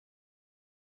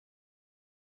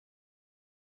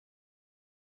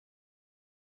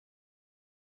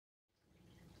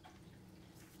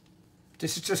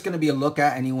This is just going to be a look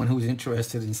at anyone who's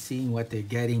interested in seeing what they're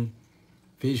getting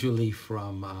visually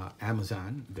from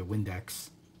Amazon, the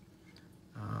Windex.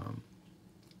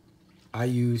 I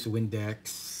use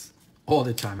Windex all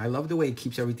the time. I love the way it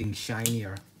keeps everything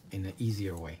shinier in an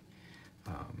easier way.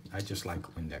 I just like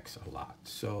Windex a lot.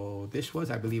 So this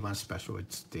was, I believe, on special.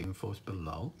 It's the info's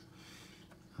below.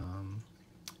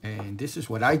 And this is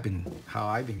what how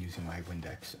I've been using my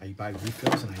Windex. I buy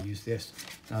refills and I use this.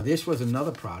 Now this was another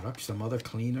product, some other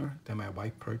cleaner that my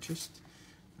wife purchased.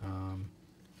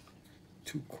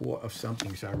 2 quart of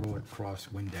something, so I wrote across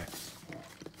Windex.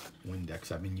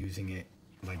 Windex, I've been using it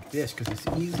like this because it's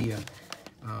easier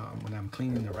when I'm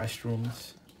cleaning the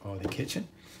restrooms or the kitchen.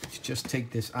 Just take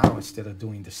this out instead of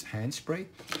doing this hand spray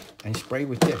and spray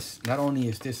with this. Not only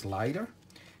is this lighter,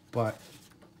 but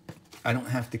I don't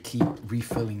have to keep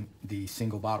refilling the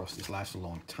single bottles. This lasts a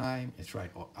long time. It's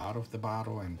right out of the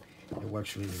bottle and it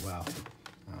works really well.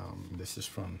 This is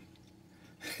from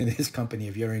this company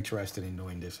if you're interested in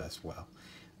doing this as well.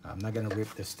 I'm not going to rip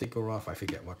the sticker off. I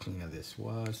forget what cleaner this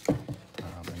was.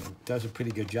 And it does a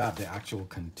pretty good job. The actual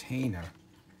container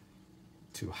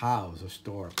to house or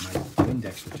store my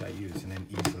Windex, which I use, and then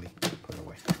easily put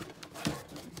away.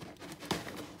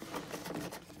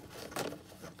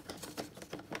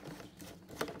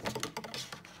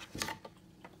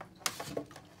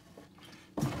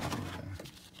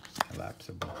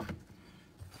 Collapsible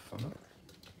funnel.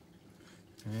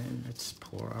 And let's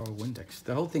pour our Windex.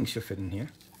 The whole thing should fit in here.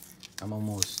 I'm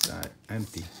almost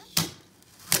empty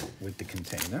with the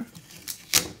container.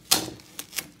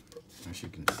 As you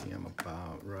can see, I'm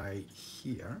about right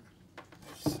here.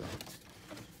 So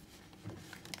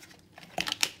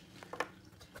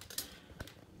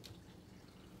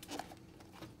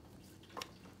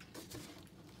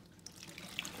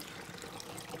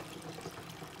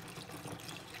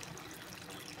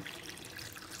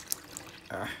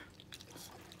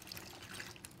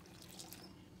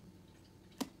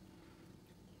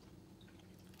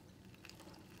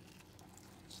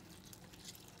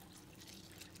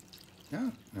yeah,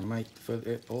 I might fill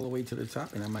it all the way to the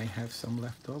top, and I might have some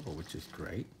left over, which is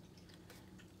great.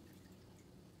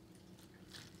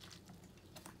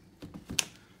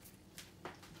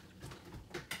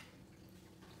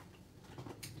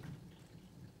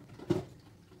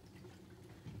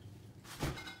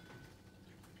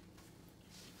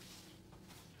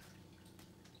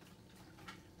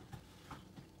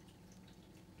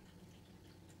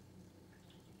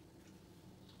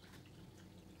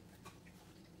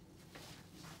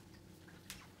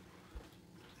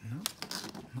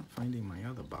 Finding my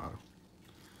other bottle.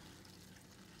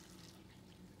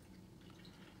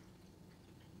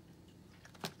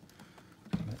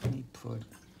 Let me put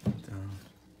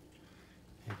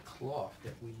a cloth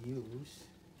that we use.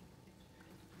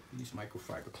 I use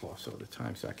microfiber cloths all the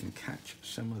time so I can catch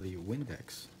some of the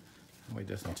Windex. That way it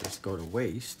doesn't just go to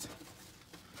waste.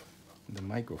 The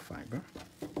microfiber.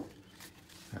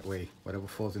 That way, whatever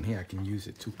falls in here, I can use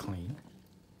it to clean.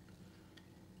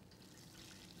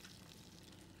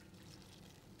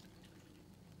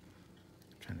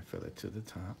 Trying to fill it to the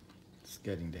top. It's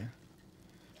getting there.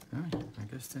 All right, I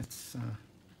guess that's a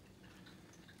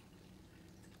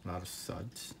lot of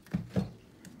suds.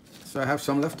 So I have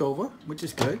some left over, which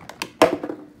is good.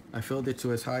 I filled it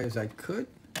to as high as I could.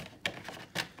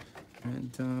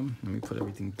 And let me put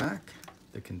everything back.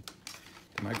 The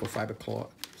microfiber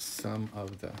cloth, some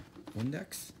of the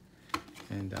Windex,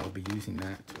 and I'll be using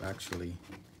that to actually.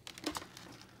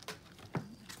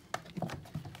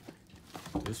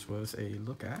 This was a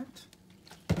look at,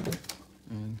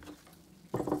 and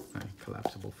my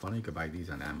collapsible funnel. You could buy these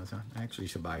on Amazon. I actually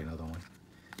should buy another one.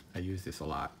 I use this a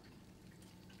lot.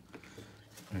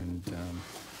 And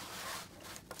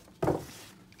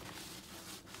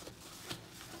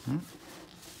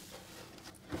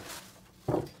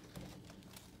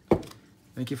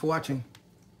thank you for watching.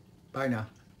 Bye now.